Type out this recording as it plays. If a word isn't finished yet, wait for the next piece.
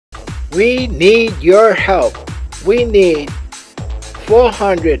We need your help. We need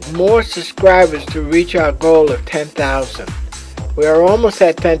 400 more subscribers to reach our goal of 10,000. We are almost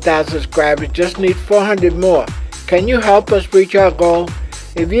at 10,000 subscribers, just need 400 more. Can you help us reach our goal?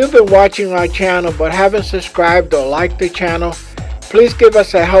 If you've been watching our channel but haven't subscribed or liked the channel, please give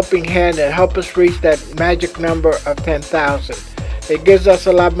us a helping hand and help us reach that magic number of 10,000. It gives us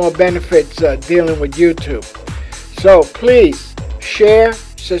a lot more benefits dealing with YouTube. So please share,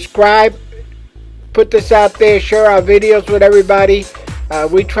 subscribe, put this out there, share our videos with everybody.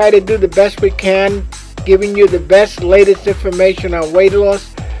 We try to do the best we can, giving you the best, latest information on weight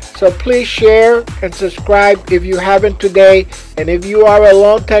loss. So please share and subscribe if you haven't today. And if you are a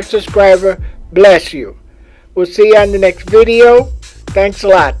long-time subscriber, bless you. We'll see you on the next video. Thanks a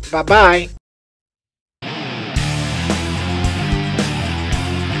lot. Bye-bye.